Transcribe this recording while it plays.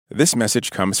This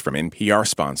message comes from NPR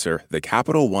sponsor, the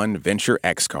Capital One Venture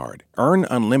X Card. Earn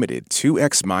unlimited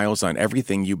 2x miles on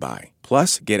everything you buy.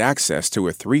 Plus, get access to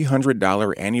a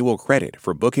 $300 annual credit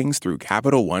for bookings through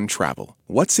Capital One Travel.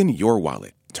 What's in your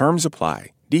wallet? Terms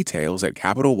apply. Details at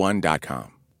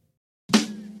CapitalOne.com.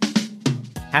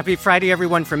 Happy Friday,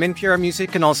 everyone, from NPR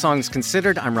Music and All Songs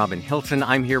Considered. I'm Robin Hilton.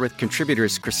 I'm here with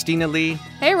contributors Christina Lee.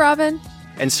 Hey, Robin.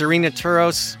 And Serena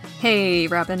Turos. Hey,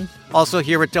 Robin. Also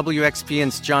here with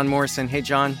WXPN's John Morrison. Hey,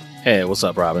 John. Hey, what's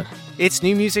up, Robin? It's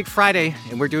New Music Friday,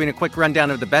 and we're doing a quick rundown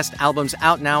of the best albums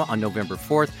out now on November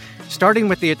 4th, starting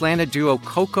with the Atlanta duo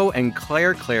Coco and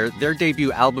Claire Claire. Their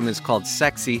debut album is called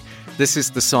Sexy. This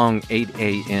is the song 8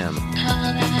 a.m.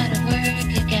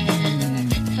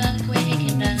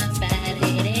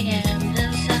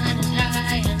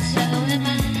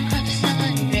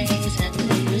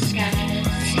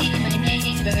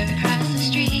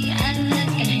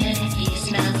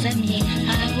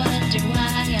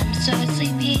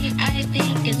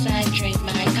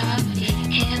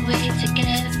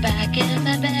 In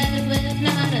my bed with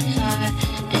not a thought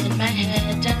in my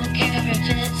head. Don't care if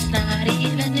it's not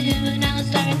even noon. I'll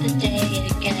start the day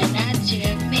again at 2.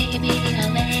 Maybe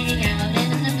I'll lay out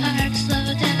in the park,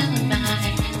 slow down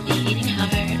my beating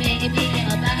heart. Maybe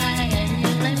I'll buy a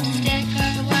new lipstick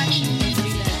or watch a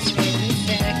movie that's really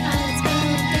sick. Let's go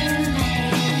through my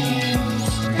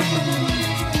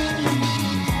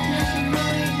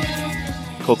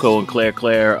Coco and Claire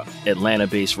Claire,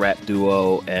 Atlanta-based rap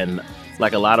duo, and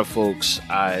like a lot of folks,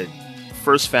 I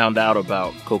first found out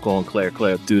about Coco and Claire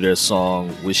Claire through their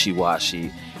song Wishy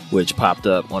Washy, which popped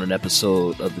up on an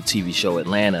episode of the TV show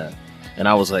Atlanta. And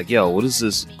I was like, yo, what is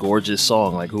this gorgeous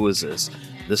song? Like, who is this?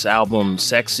 This album,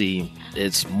 Sexy,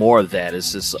 it's more of that.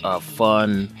 It's just a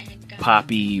fun,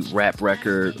 poppy rap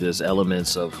record. There's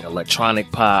elements of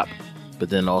electronic pop, but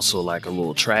then also like a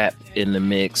little trap in the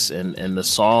mix. And the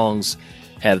songs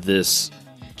have this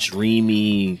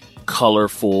dreamy,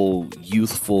 colorful,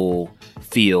 youthful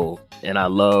feel, and I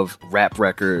love rap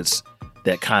records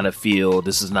that kind of feel,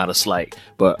 this is not a slight,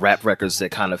 but rap records that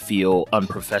kind of feel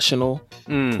unprofessional,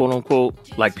 quote unquote,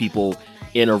 like people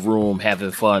in a room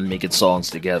having fun making songs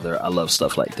together. I love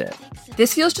stuff like that.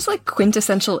 This feels just like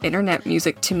quintessential internet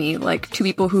music to me, like two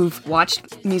people who've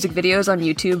watched music videos on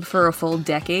YouTube for a full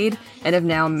decade and have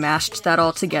now mashed that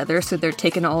all together, so they're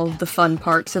taking all the fun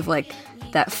parts of like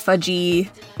that fudgy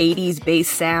 80s bass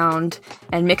sound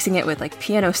and mixing it with like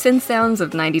piano synth sounds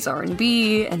of 90s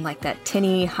R&B and like that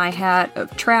tinny hi-hat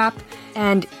of trap.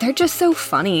 And they're just so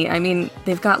funny. I mean,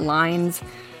 they've got lines,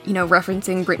 you know,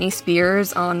 referencing Britney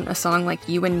Spears on a song like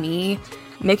You and Me,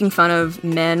 making fun of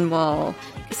men while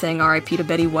saying R.I.P. to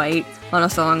Betty White on a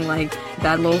song like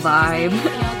Bad Little Vibe.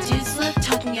 Y'all dudes love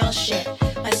talking y'all shit.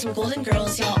 Like some golden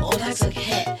girls, y'all old hags look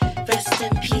hit. Rest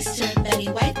in peace to Betty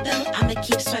White, though. I'ma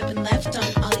keep swiping left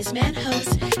on all these man hoes.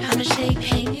 How much they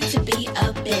paying you to be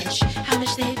a bitch? How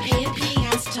much they pay a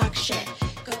P.S. to talk shit?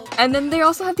 And then they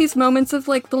also have these moments of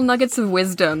like little nuggets of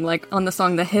wisdom, like on the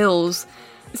song The Hills,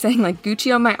 saying like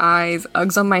Gucci on my eyes,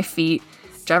 Uggs on my feet,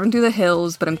 driving through the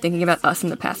hills, but I'm thinking about us in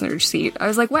the passenger seat. I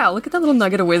was like, wow, look at that little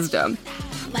nugget of wisdom.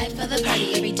 Life of the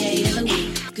party every day of the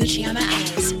week. Gucci on my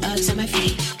eyes, Uggs on my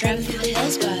feet, driving through the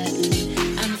hills, but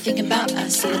I'm thinking about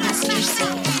us in the passenger seat.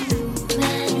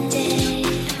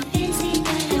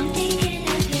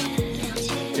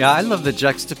 Yeah, I love the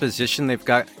juxtaposition they've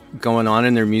got going on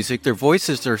in their music. Their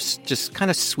voices are just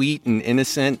kind of sweet and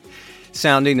innocent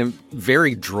sounding and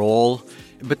very droll.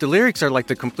 But the lyrics are like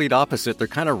the complete opposite. They're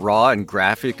kind of raw and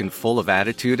graphic and full of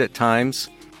attitude at times.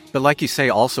 But like you say,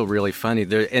 also really funny.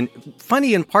 And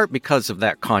funny in part because of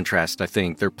that contrast, I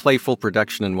think. Their playful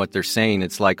production and what they're saying.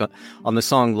 It's like on the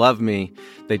song Love Me,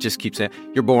 they just keep saying,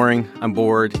 you're boring, I'm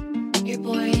bored. You're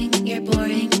boring,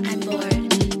 I'm bored.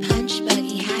 Punch,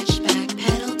 buggy, hatchback,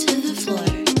 pedal to the floor.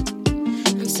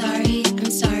 I'm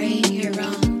sorry, you're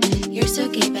wrong. You're So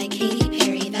Gay by Katy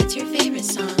Perry, that's your favorite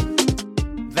song.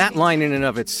 That line in and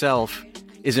of itself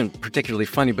isn't particularly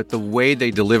funny, but the way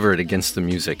they deliver it against the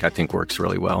music, I think, works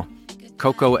really well.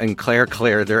 Coco and Claire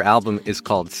Claire, their album is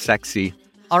called Sexy.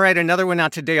 All right, another one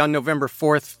out today on November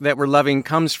 4th that we're loving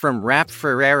comes from Rap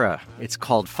Ferreira. It's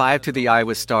called Five to the Eye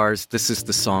with Stars. This is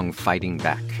the song Fighting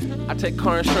Back. I take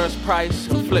car insurance price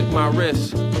and flick my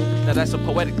wrist. Now that's a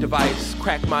poetic device.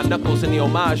 Crack my knuckles and the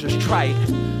homage is trite.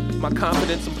 My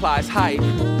confidence implies height.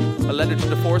 A letter to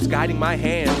the force guiding my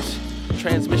hands.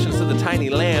 Transmissions to the tiny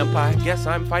lamp. I guess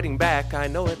I'm fighting back. I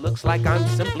know it looks like I'm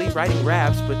simply writing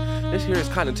raps, but this here is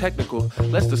kind of technical.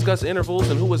 Let's discuss intervals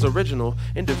and who was original,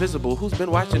 indivisible, who's been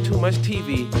watching too much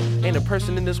TV. Ain't a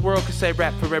person in this world could say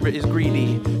Rap Forever is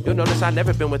greedy. You'll notice I've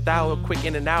never been without a quick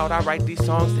in and out. I write these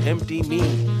songs to empty me.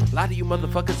 A lot of you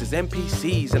motherfuckers is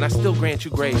NPCs, and I still grant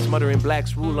you grace, muttering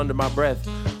blacks rule under my breath.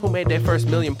 Who made their first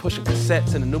million pushing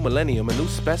cassettes in the new millennium? A new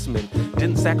specimen.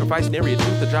 Didn't sacrifice nary a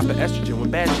tooth to drop of estrogen. When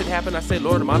bad shit happened, I say,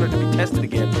 Lord, I'm honored to be tested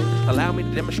again. Allow me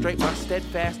to demonstrate my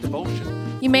steadfast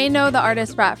devotion. You may know the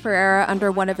artist Rat Ferreira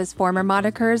under one of his former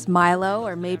monikers, Milo,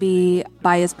 or maybe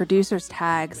by his producer's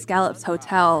tag, Scallops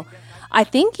Hotel. I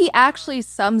think he actually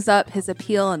sums up his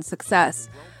appeal and success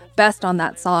best on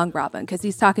that song, Robin, because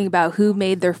he's talking about who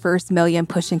made their first million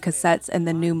pushing cassettes in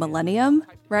the new millennium,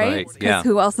 right? Because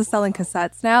who else is selling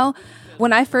cassettes now?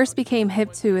 When I first became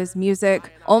hip to his music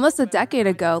almost a decade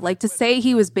ago, like to say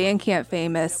he was Bandcamp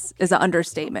famous is an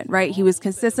understatement, right? He was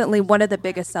consistently one of the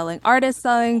biggest selling artists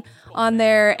selling on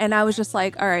there. And I was just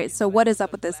like, all right, so what is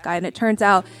up with this guy? And it turns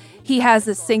out he has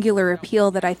this singular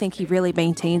appeal that I think he really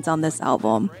maintains on this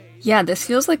album. Yeah, this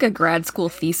feels like a grad school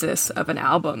thesis of an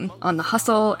album on the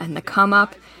hustle and the come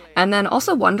up, and then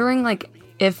also wondering like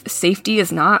if safety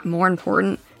is not more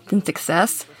important than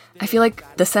success. I feel like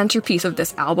the centerpiece of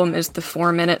this album is the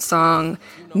 4-minute song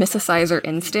Mysticizer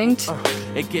Instinct.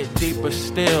 It get deeper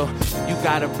still, you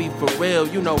gotta be for real.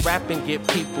 You know rapping get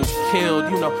people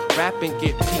killed. You know rapping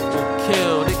get people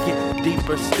killed. It get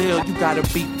deeper still, you gotta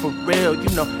be for real.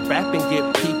 You know rapping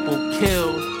get people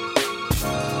killed.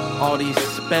 All these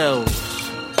spells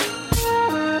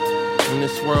in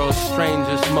this world's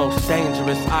strangest, most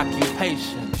dangerous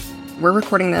occupation. We're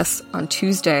recording this on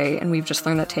Tuesday, and we've just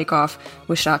learned that Takeoff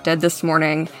was shot dead this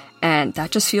morning, and that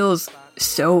just feels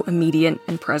so immediate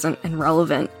and present and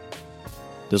relevant.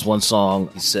 There's one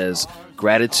song, he says,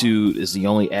 gratitude is the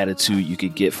only attitude you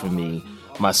could get from me.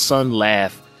 My son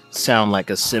laugh sound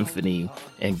like a symphony,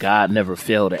 and God never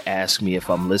failed to ask me if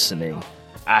I'm listening.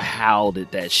 I howled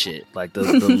at that shit. Like the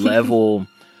level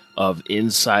of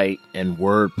insight and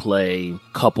wordplay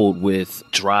coupled with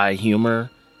dry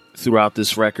humor throughout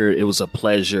this record, it was a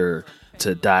pleasure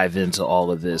to dive into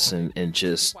all of this and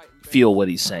just feel what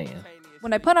he's saying.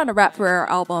 When I put on a Rat Ferreira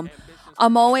album,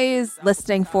 I'm always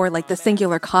listening for like the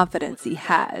singular confidence he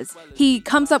has. He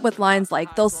comes up with lines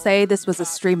like, they'll say this was a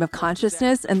stream of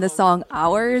consciousness in the song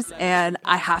Hours, and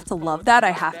I have to love that. I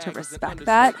have to respect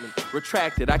that.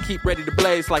 Retracted, I keep ready to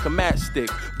blaze like a matchstick.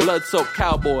 Blood-soaked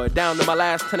cowboy, down to my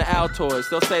last 10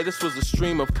 Altoids. They'll say this was a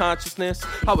stream of consciousness.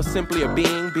 I was simply a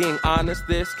being honest.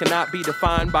 This cannot be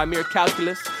defined by mere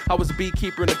calculus. I was a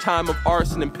beekeeper in a time of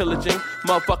arson and pillaging.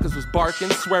 Motherfuckers was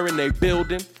barking, swearing they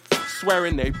building.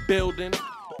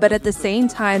 But at the same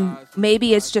time,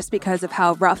 maybe it's just because of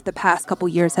how rough the past couple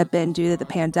years have been due to the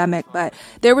pandemic, but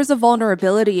there was a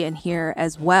vulnerability in here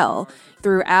as well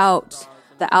throughout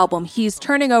the album. He's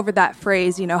turning over that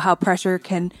phrase, you know, how pressure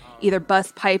can either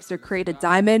bust pipes or create a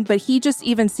diamond, but he just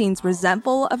even seems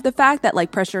resentful of the fact that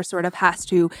like pressure sort of has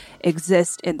to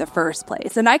exist in the first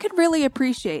place. And I could really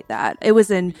appreciate that. It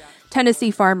was in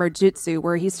Tennessee Farmer Jutsu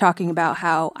where he's talking about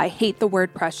how I hate the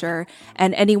word pressure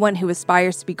and anyone who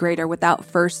aspires to be greater without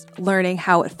first learning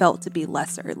how it felt to be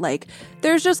lesser. Like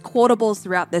there's just quotables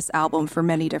throughout this album for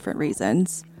many different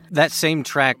reasons. That same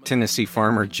track, Tennessee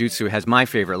Farmer Jutsu, has my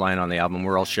favorite line on the album.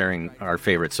 We're all sharing our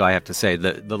favorite, so I have to say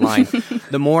the line,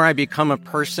 the more I become a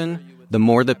person, the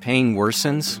more the pain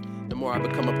worsens. The more I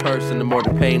become a person, the more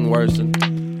the pain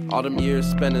worsens. All them years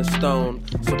spent in stone,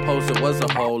 suppose it was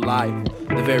a whole life.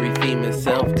 The very theme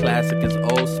itself, classic as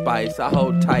Old Spice. I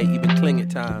hold tight, even cling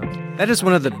at times. That is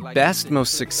one of the best,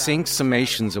 most succinct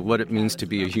summations of what it means to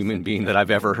be a human being that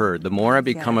I've ever heard. The more I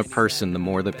become a person, the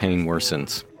more the pain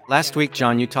worsens. Last week,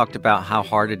 John, you talked about how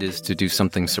hard it is to do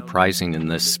something surprising in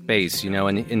this space, you know,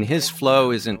 and his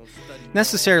flow isn't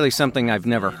necessarily something I've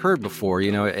never heard before.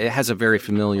 You know, it has a very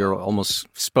familiar, almost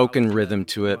spoken rhythm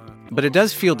to it, but it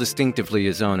does feel distinctively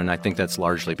his own, and I think that's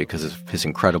largely because of his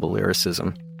incredible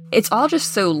lyricism. It's all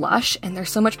just so lush, and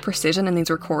there's so much precision in these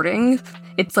recordings.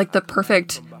 It's like the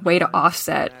perfect way to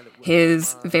offset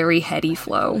his very heady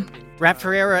flow. Rat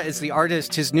Ferreira is the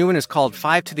artist. His new one is called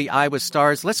Five to the Eye with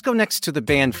Stars. Let's go next to the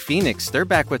band Phoenix. They're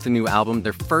back with a new album,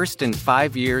 their first in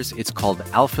 5 years. It's called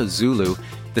Alpha Zulu.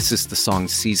 This is the song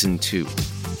Season 2.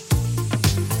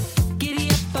 Giddy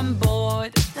up, I'm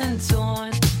bored and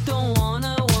torn. Don't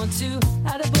wanna, want to.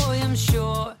 Attaboy, I'm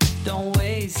sure. Don't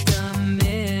waste a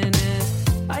minute.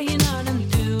 Are you not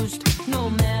enthused? No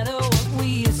matter what we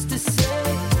used to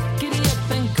say. Giddy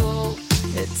up and go.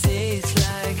 It tastes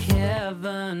like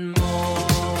heaven.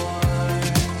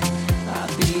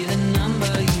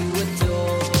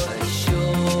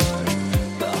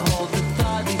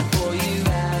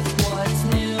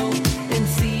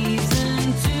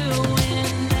 Season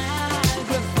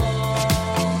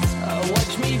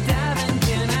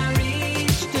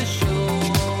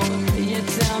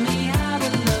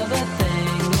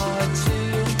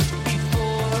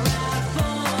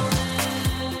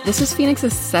This is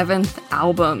Phoenix's 7th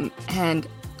album, and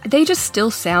they just still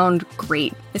sound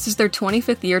great. This is their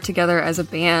 25th year together as a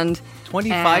band.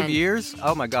 25 years?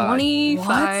 Oh my God.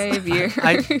 25 years.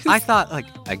 I thought,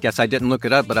 I guess I didn't look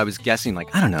it up, but I was guessing,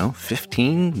 I don't know,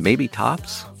 15, maybe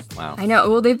tops? Wow. I know.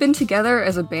 Well, they've been together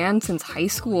as a band since high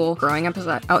school, growing up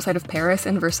outside of Paris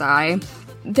and Versailles.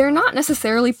 They're not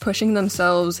necessarily pushing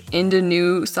themselves into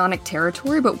new sonic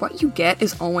territory, but what you get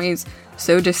is always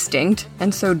so distinct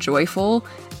and so joyful.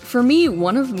 For me,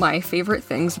 one of my favorite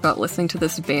things about listening to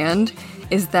this band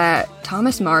is that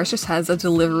Thomas Mars just has a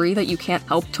delivery that you can't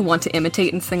help to want to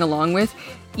imitate and sing along with,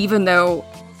 even though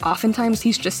oftentimes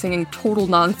he's just singing total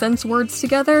nonsense words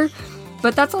together.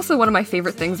 But that's also one of my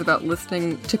favorite things about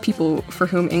listening to people for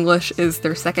whom English is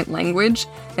their second language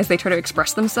as they try to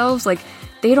express themselves.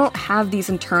 They don't have these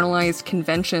internalized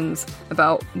conventions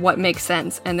about what makes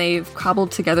sense, and they've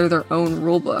cobbled together their own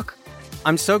rulebook.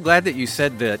 I'm so glad that you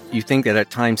said that you think that at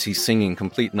times he's singing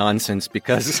complete nonsense,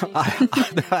 because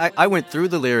I went through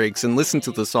the lyrics and listened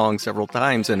to the song several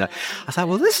times, and I thought,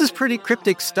 well, this is pretty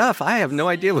cryptic stuff. I have no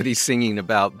idea what he's singing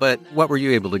about. But what were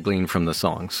you able to glean from the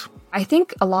songs? I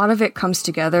think a lot of it comes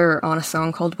together on a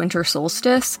song called Winter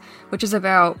Solstice, which is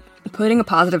about putting a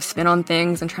positive spin on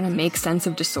things and trying to make sense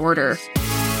of disorder.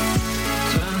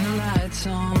 Turn the lights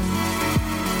on,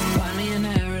 find me a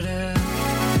narrative,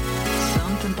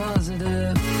 something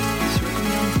positive. This record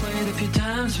I've played a few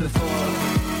times before.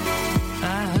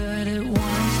 I heard it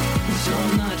once, so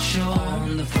I'm not sure.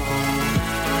 On the phone,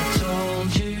 I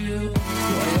told you,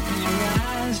 why open your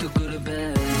eyes, look good or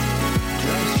bad.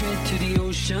 Drive straight to the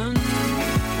ocean,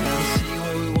 I'll see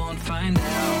where we won't find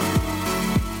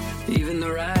out. Even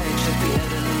the ride should be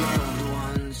headed to loved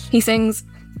ones. He sings,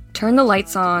 "Turn the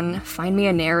lights on, find me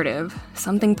a narrative,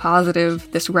 something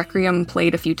positive, this Requiem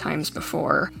played a few times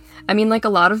before." I mean, like a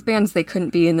lot of bands, they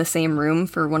couldn't be in the same room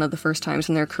for one of the first times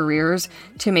in their careers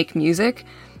to make music.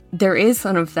 There is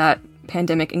some of that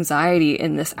pandemic anxiety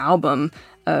in this album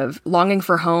of longing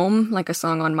for home, like a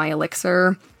song on My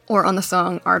Elixir, or on the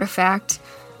song Artifact,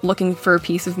 looking for a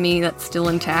piece of me that's still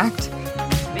intact.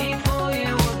 Before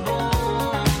you were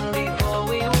born, before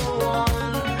we were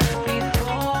one,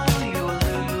 before you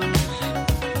lose.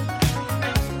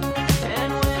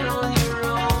 And when on your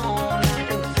own, I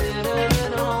considered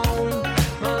it home,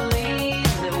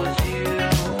 believed it was you.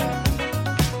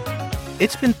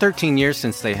 It's been 13 years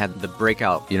since they had the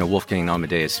breakout, Wolfgang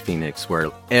Amadeus Phoenix, where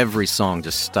every song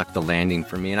just stuck the landing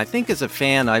for me. And I think as a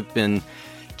fan, I've been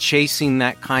chasing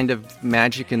that kind of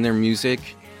magic in their music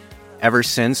ever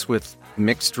since, with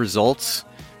mixed results.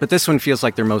 But this one feels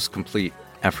like their most complete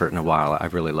effort in a while. I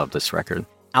really love this record.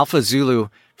 Alpha Zulu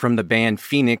from the band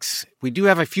Phoenix. We do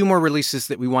have a few more releases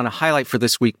that we want to highlight for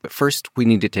this week, but first we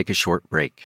need to take a short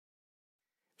break.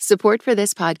 Support for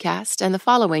this podcast and the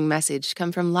following message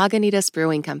come from Lagunitas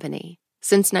Brewing Company.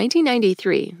 Since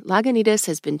 1993, Lagunitas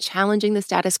has been challenging the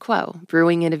status quo,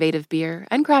 brewing innovative beer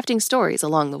and crafting stories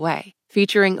along the way.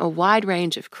 Featuring a wide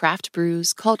range of craft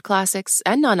brews, cult classics,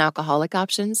 and non-alcoholic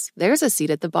options, there's a seat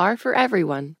at the bar for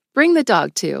everyone. Bring the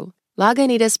dog, too.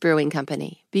 Lagunitas Brewing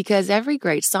Company, because every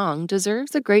great song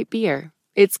deserves a great beer.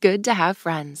 It's good to have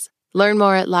friends. Learn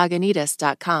more at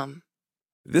Lagunitas.com.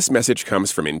 This message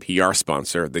comes from NPR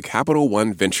sponsor, the Capital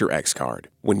One Venture X Card.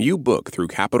 When you book through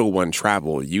Capital One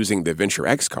Travel using the Venture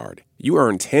X Card, you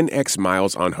earn 10x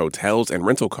miles on hotels and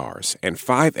rental cars and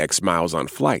 5x miles on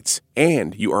flights,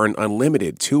 and you earn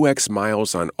unlimited 2x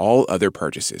miles on all other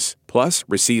purchases. Plus,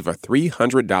 receive a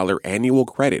 $300 annual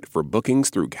credit for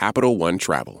bookings through Capital One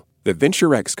Travel. The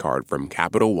Venture X Card from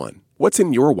Capital One. What's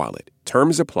in your wallet?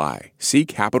 Terms apply. See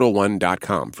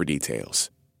CapitalOne.com for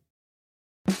details.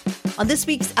 On this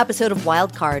week's episode of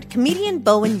Wildcard, comedian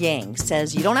Bowen Yang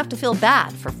says you don't have to feel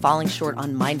bad for falling short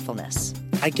on mindfulness.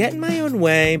 I get in my own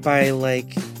way by,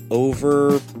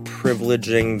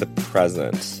 over-privileging the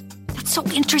present. That's so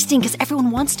interesting because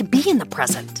everyone wants to be in the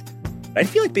present. I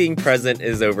feel like being present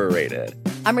is overrated.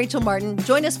 I'm Rachel Martin.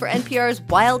 Join us for NPR's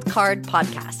Wildcard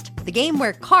podcast, the game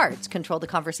where cards control the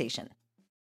conversation.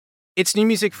 It's New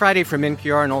Music Friday from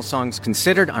NPR and All Songs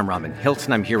Considered. I'm Robin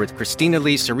Hilton. I'm here with Christina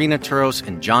Lee, Serena Turos,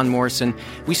 and John Morrison.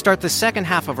 We start the second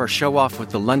half of our show off with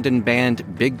the London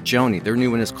band Big Joni. Their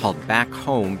new one is called Back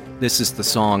Home. This is the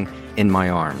song In My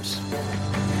Arms.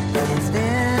 It's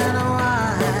been a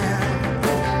while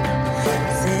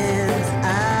since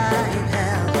I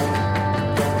held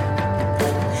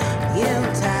you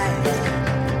tight.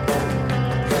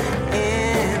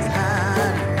 It's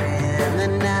harder in the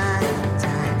night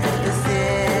time. The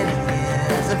city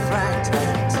is a fright to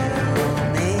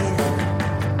me.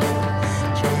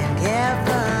 Trying to get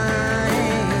by.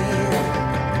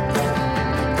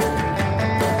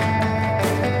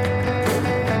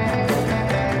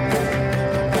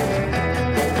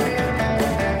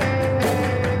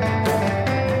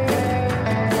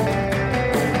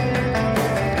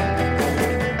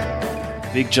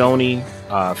 Big Joni,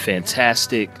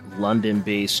 fantastic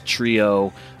London-based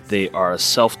trio. They are a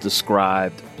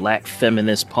self-described black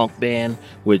feminist punk band,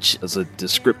 which is a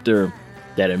descriptor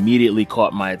that immediately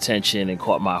caught my attention and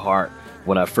caught my heart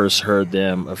when I first heard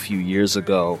them a few years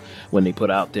ago when they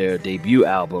put out their debut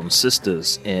album,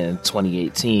 Sisters, in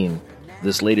 2018.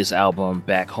 This latest album,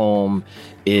 Back Home,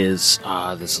 is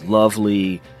this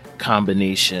lovely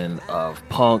combination of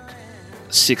punk,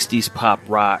 60s pop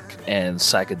rock, and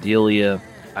psychedelia.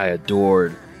 I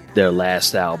adored their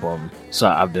last album, so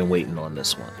I've been waiting on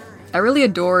this one. I really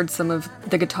adored some of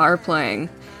the guitar playing.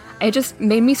 It just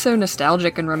made me so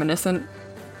nostalgic and reminiscent.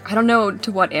 I don't know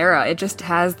to what era, it just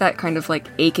has that kind of like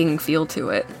aching feel to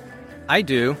it. I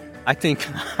do. I think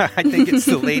it's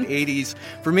the late 80s.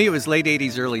 For me, it was late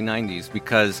 80s, early 90s,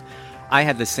 because I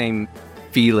had the same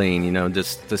feeling, you know,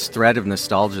 this thread of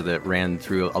nostalgia that ran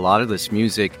through a lot of this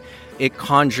music. It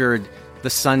conjured the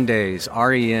Sundays,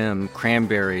 R.E.M.,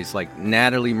 Cranberries, like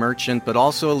Natalie Merchant, but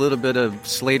also a little bit of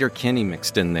Slater-Kinney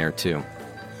mixed in there, too.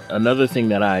 Another thing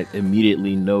that I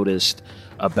immediately noticed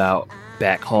about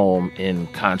Back Home, in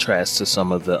contrast to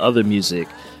some of the other music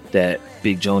that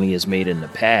Big Joni has made in the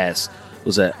past,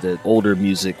 was that the older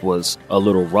music was a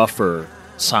little rougher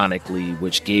sonically,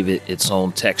 which gave it its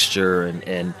own texture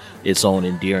and its own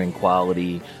endearing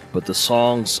quality. But the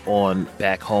songs on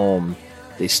Back Home,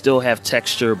 they still have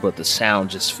texture, but the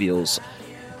sound just feels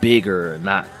bigger,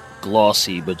 not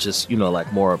glossy, but just, you know,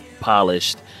 like more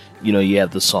polished. You know, you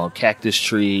have the song Cactus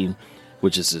Tree,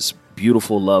 which is this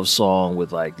beautiful love song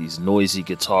with like these noisy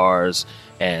guitars,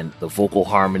 and the vocal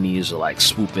harmonies are like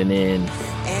swooping in.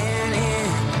 And in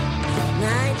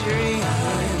my dream,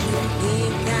 he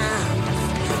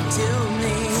comes to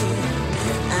me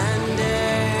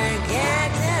under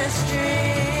cactus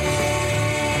tree.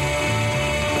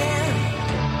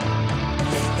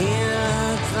 He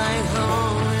looks like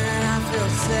home and I feel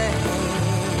safe.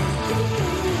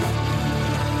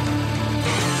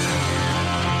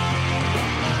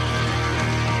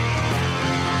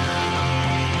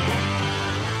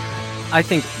 I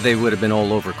think they would have been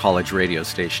all over college radio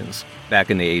stations back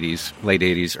in the 80s, late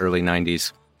 80s, early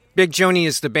 90s. Big Joni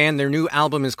is the band. Their new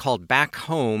album is called Back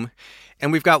Home.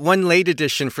 And we've got one late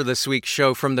edition for this week's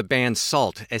show from the band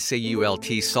Salt,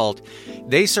 S-A-U-L-T, Salt.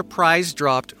 They surprise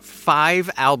dropped 5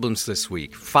 albums this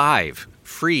week, 5,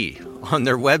 free, on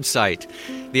their website.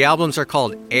 The albums are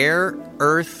called Air,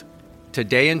 Earth,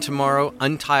 Today and Tomorrow,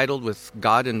 Untitled with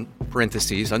God in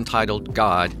parentheses, Untitled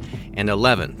God, and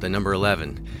 11, the number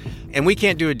 11. And we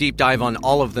can't do a deep dive on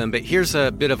all of them, but here's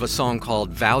a bit of a song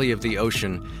called Valley of the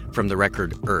Ocean from the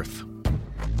record Earth.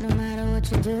 No matter what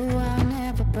you do, I'll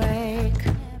never break.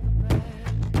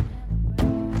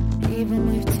 Even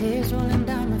with tears rolling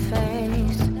down my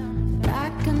face, I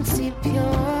can see pure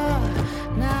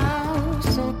now,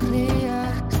 so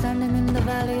clear, standing in the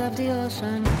valley of the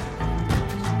ocean.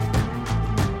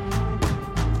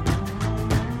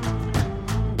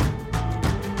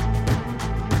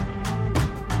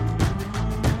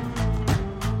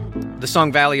 The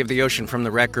song Valley of the Ocean from the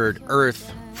record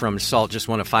Earth from Salt, just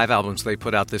one of 5 albums they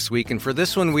put out this week. And for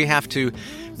this one, we have to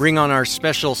bring on our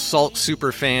special Salt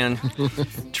super fan,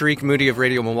 Tariq Moody of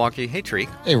Radio Milwaukee. Hey, Tariq.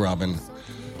 Hey, Robin.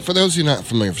 For those of you not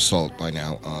familiar with Salt by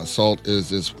now, Salt is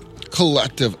this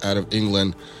collective out of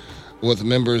England with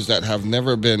members that have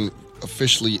never been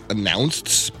officially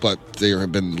announced, but there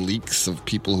have been leaks of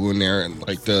people who are in there, and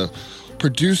like the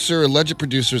alleged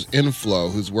producer's Inflow,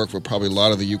 who's worked with probably a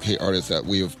lot of the UK artists that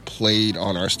we have played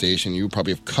on our station. You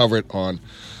probably have covered on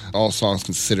All Songs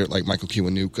Considered, like Michael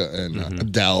Kiwanuka and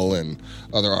Adele and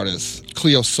other artists.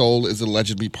 Cleo Soul is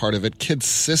allegedly part of it. Kid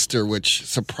Sister, which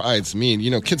surprised me. You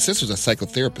know, Kid Sister's a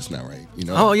psychotherapist now, right? You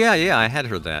know? Oh, yeah, I had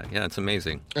heard that. Yeah, it's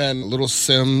amazing. And Little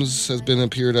Sims has been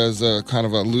appeared as a kind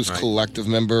of a loose collective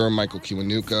member, Michael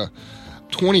Kiwanuka.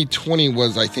 2020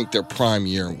 was, I think, their prime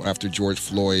year after George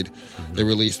Floyd. They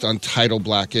released Untitled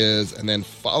Black Is, and then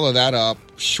follow that up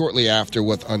shortly after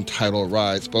with Untitled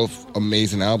Rise. Both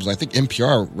amazing albums. I think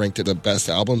NPR ranked it the best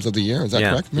albums of the year. Is that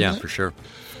correct? Yeah, for sure.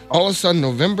 All of a sudden,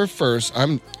 November 1st,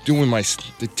 I'm doing my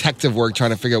detective work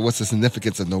trying to figure out what's the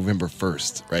significance of November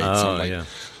 1st, right? Oh, so yeah.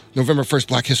 November 1st,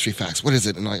 Black History Facts. What is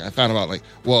it? And I found out,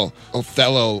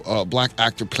 Othello, a black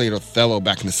actor played Othello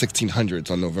back in the 1600s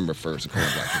on November 1st. According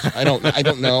to Black History. I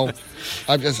don't know.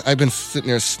 I've been sitting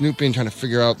there snooping, trying to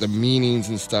figure out the meanings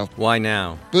and stuff. Why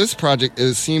now? But this project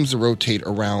seems to rotate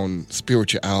around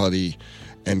spirituality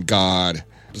and God,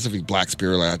 specifically black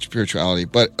spirituality,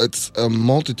 but it's a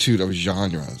multitude of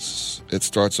genres. It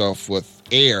starts off with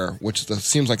Air, which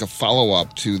seems like a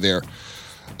follow-up to their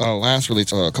last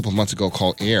release a couple of months ago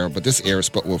called Air, but this Air is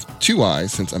spelled with 2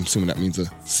 I's, since I'm assuming that means a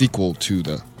sequel to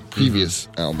the previous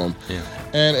album. Yeah.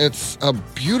 And it's a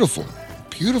beautiful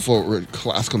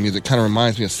classical music. Kind of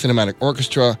reminds me of cinematic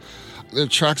orchestra. There are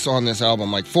tracks on this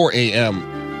album like 4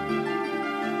 a.m.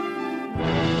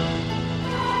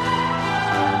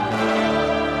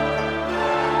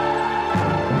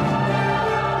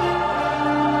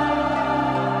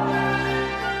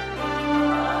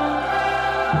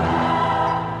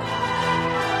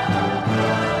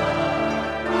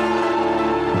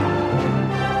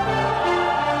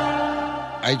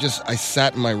 I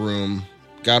sat in my room,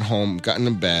 got home, got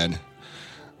into bed,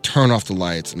 turned off the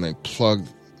lights, and I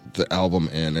plugged the album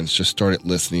in and just started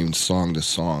listening song to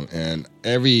song. And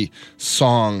every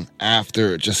song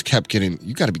after just kept getting,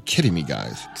 you got to be kidding me,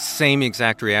 guys. Same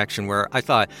exact reaction where I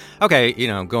thought, okay,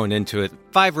 going into it,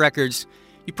 5 records,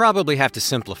 you probably have to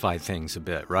simplify things a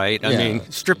bit, right? I mean,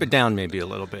 strip it down maybe a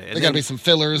little bit. There got to be some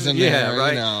fillers in there. Yeah,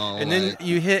 right. And then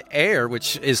you hit Air,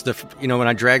 which is when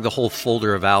I dragged the whole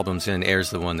folder of albums in, Air's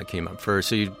the one that came up first.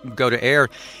 So you go to Air,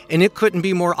 and it couldn't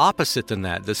be more opposite than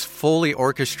that. This fully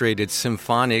orchestrated,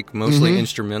 symphonic, mostly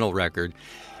instrumental record.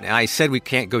 Now, I said we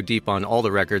can't go deep on all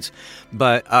the records,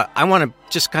 but I want to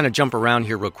just kind of jump around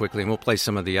here real quickly, and we'll play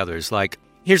some of the others. Like,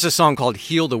 here's a song called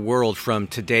Heal the World from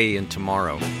Today and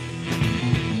Tomorrow.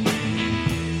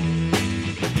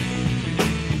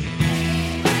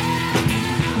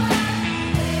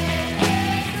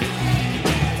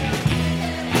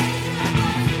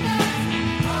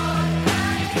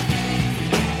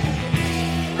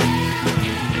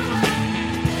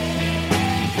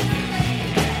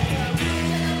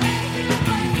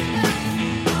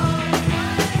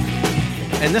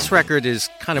 And this record is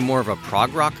kind of more of a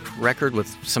prog rock record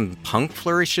with some punk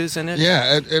flourishes in it.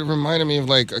 Yeah, it reminded me of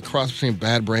like a cross between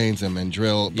Bad Brains and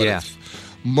Mandrill. But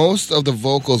most of the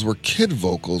vocals were kid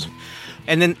vocals.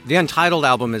 And then the Untitled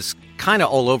album is kind of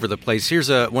all over the place. Here's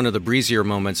one of the breezier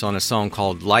moments on a song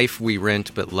called Life We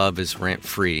Rent, But Love is Rent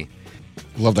Free.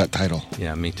 Love that title.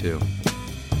 Yeah, me too.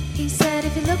 He said,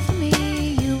 if you look for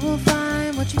me, you will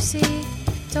find what you see.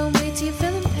 Don't wait till you're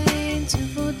feeling pain to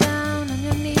fall down on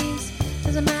your knees.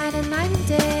 Doesn't matter night and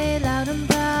day, loud and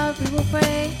proud we will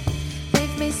pray.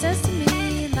 Faith makes sense to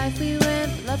me, life we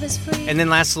rent, love is free. And then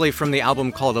lastly, from the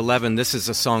album called 11, this is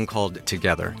a song called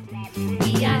Together.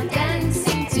 We are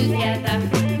dancing together.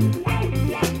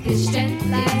 His strength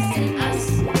lies in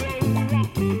us.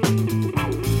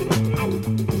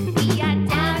 We are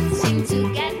dancing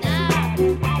together.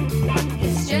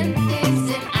 His strength is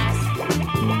in us.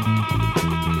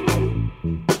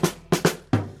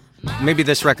 Maybe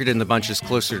this record in the bunch is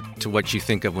closer to what you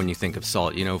think of when you think of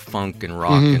Salt, funk and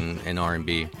rock and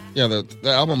R&B. Yeah, the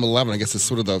album 11, I guess, is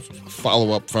sort of the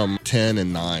follow-up from 10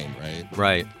 and 9, right?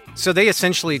 Right. So they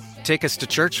essentially take us to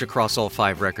church across all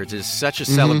 5 records. It's such a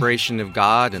celebration of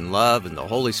God and love and the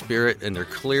Holy Spirit, and they're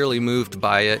clearly moved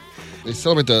by it. They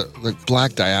celebrate the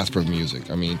black diaspora music.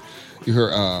 I mean, you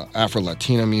heard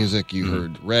Afro-Latino music, you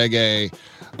heard reggae,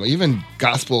 even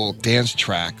gospel dance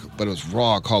track, but it was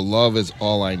raw, called Love Is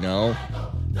All I Know.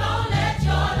 Don't let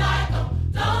your light go.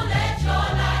 Don't let your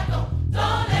light go.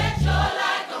 Don't let your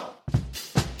light go.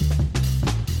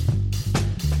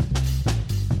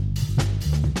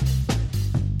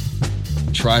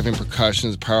 Driving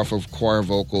percussions, powerful choir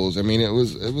vocals. I mean, it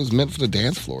was meant for the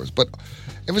dance floors, but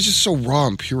it was just so raw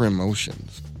and pure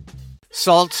emotions.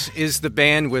 Salt is the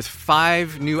band with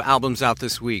 5 new albums out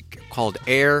this week called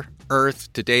Air,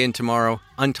 Earth, Today and Tomorrow,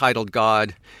 Untitled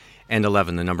God, and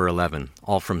 11, the number 11,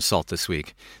 all from Salt this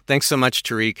week. Thanks so much,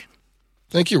 Tariq.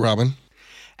 Thank you, Robin.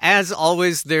 As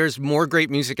always, there's more great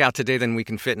music out today than we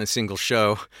can fit in a single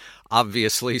show,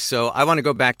 obviously. So I want to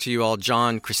go back to you all,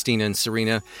 John, Christina, and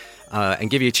Serena, and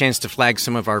give you a chance to flag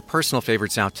some of our personal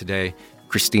favorites out today.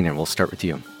 Christina, we'll start with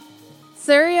you.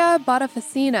 Surya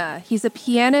Bhattacharya. He's a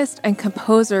pianist and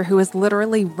composer who was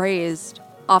literally raised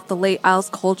off the late Alice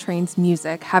Coltrane's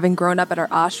music, having grown up at our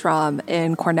ashram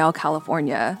in Cornell,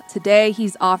 California. Today,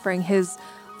 he's offering his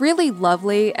really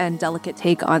lovely and delicate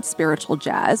take on spiritual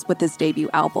jazz with his debut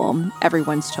album,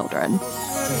 Everyone's Children.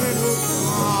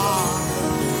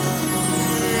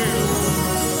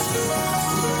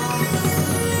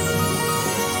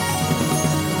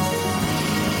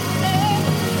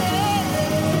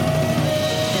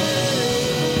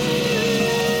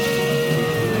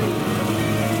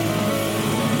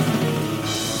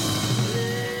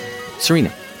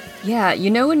 Serena. Yeah,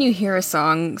 when you hear a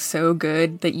song so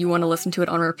good that you want to listen to it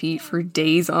on repeat for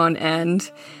days on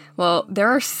end? Well, there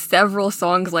are several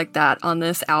songs like that on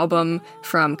this album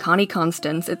from Connie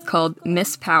Constance. It's called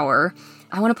Miss Power.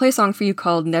 I want to play a song for you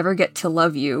called Never Get to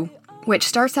Love You. which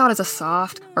starts out as a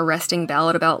soft, arresting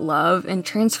ballad about love and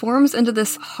transforms into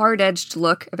this hard-edged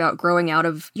look about growing out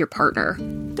of your partner.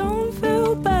 Don't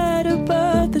feel bad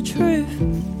about the truth.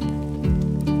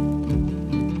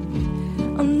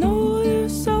 I know you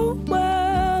so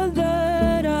well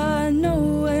that I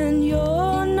know when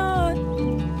you're not.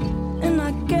 And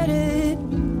I get it,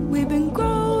 we've been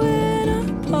growing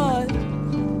apart.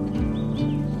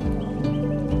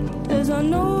 As I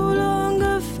no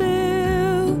longer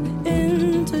feel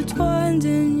intertwined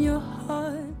in your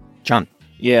heart. John.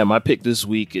 Yeah, my pick this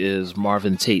week is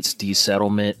Marvin Tate's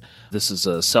Desettlement. This is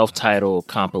a self-titled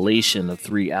compilation of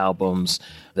 3 albums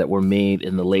that were made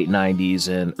in the late 90s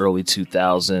and early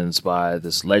 2000s by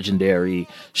this legendary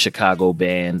Chicago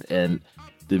band. And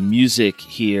the music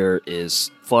here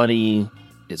is funny,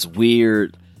 it's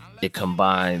weird, it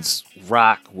combines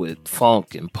rock with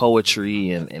funk and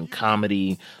poetry and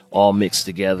comedy all mixed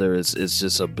together. It's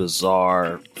just a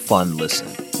bizarre, fun listen.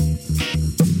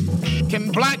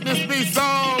 Can blackness be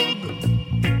sold?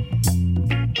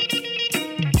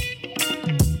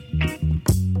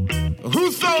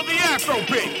 Who sold the Afro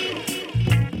pick?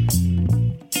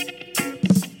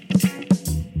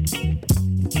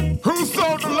 Who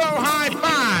sold the low high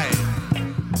five?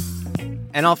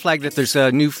 And I'll flag that there's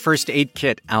a new First Aid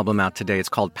Kit album out today. It's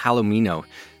called Palomino.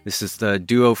 This is the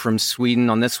duo from Sweden.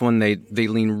 On this one, they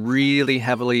lean really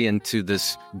heavily into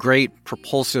this great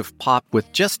propulsive pop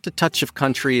with just a touch of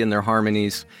country in their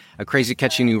harmonies. A crazy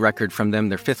catchy new record from them,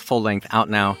 their 5th full-length out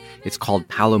now. It's called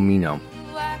Palomino.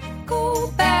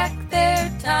 Go back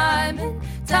there time and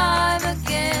time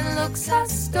again. Looks I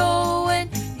stole when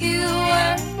you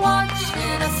weren't watching.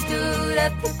 I stood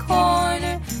at the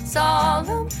corner,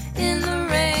 solemn in the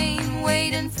rain,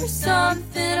 waiting for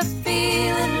something, a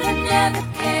feeling that never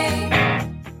came.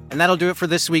 And that'll do it for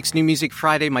this week's New Music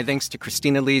Friday. My thanks to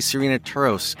Christina Lee, Serena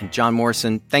Turos, and John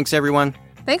Morrison. Thanks, everyone.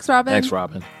 Thanks, Robin. Thanks,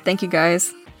 Robin. Thank you,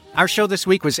 guys. Our show this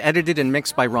week was edited and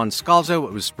mixed by Ron Scalzo.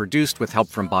 It was produced with help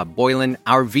from Bob Boylan.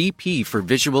 Our VP for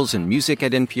visuals and music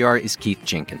at NPR is Keith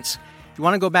Jenkins. If you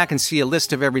want to go back and see a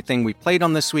list of everything we played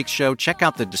on this week's show, check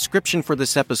out the description for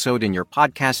this episode in your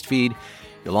podcast feed.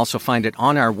 You'll also find it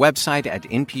on our website at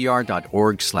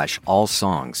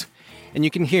npr.org/allsongs. And you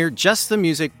can hear just the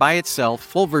music by itself,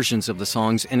 full versions of the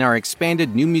songs, in our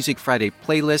expanded New Music Friday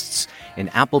playlists in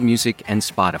Apple Music and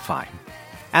Spotify.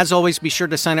 As always, be sure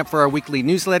to sign up for our weekly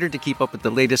newsletter to keep up with the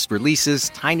latest releases,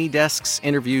 Tiny Desks,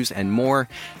 interviews, and more.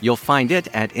 You'll find it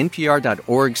at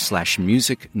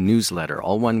npr.org/music newsletter.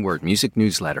 All one word, music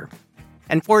newsletter.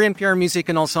 And for NPR Music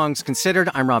and All Songs Considered,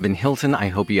 I'm Robin Hilton. I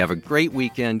hope you have a great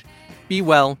weekend. Be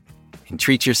well and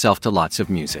treat yourself to lots of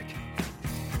music.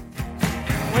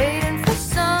 Waiting for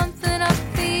something, a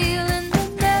feeling that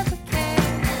never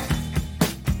came.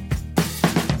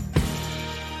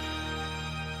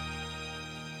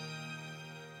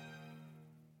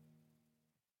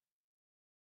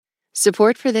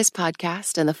 Support for this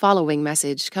podcast and the following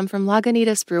message come from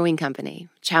Lagunitas Brewing Company,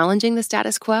 challenging the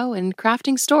status quo and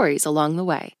crafting stories along the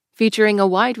way. Featuring a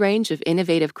wide range of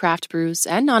innovative craft brews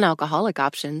and non-alcoholic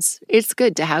options, it's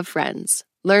good to have friends.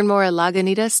 Learn more at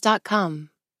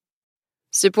Lagunitas.com.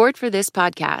 Support for this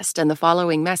podcast and the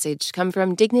following message come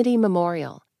from Dignity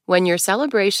Memorial. When your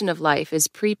celebration of life is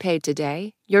prepaid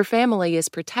today, your family is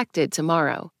protected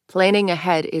tomorrow. Planning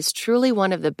ahead is truly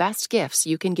one of the best gifts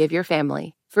you can give your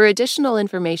family. For additional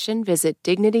information, visit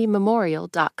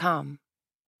DignityMemorial.com.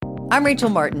 I'm Rachel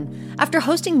Martin. After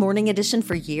hosting Morning Edition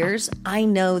for years, I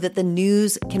know that the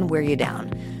news can wear you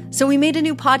down. So we made a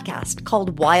new podcast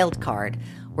called Wild Card,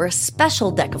 where a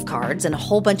special deck of cards and a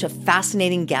whole bunch of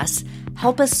fascinating guests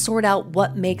help us sort out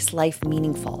what makes life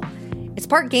meaningful. It's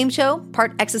part game show,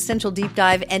 part existential deep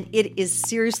dive, and it is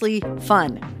seriously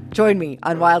fun. Join me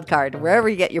on Wild Card wherever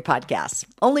you get your podcasts,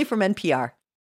 only from NPR.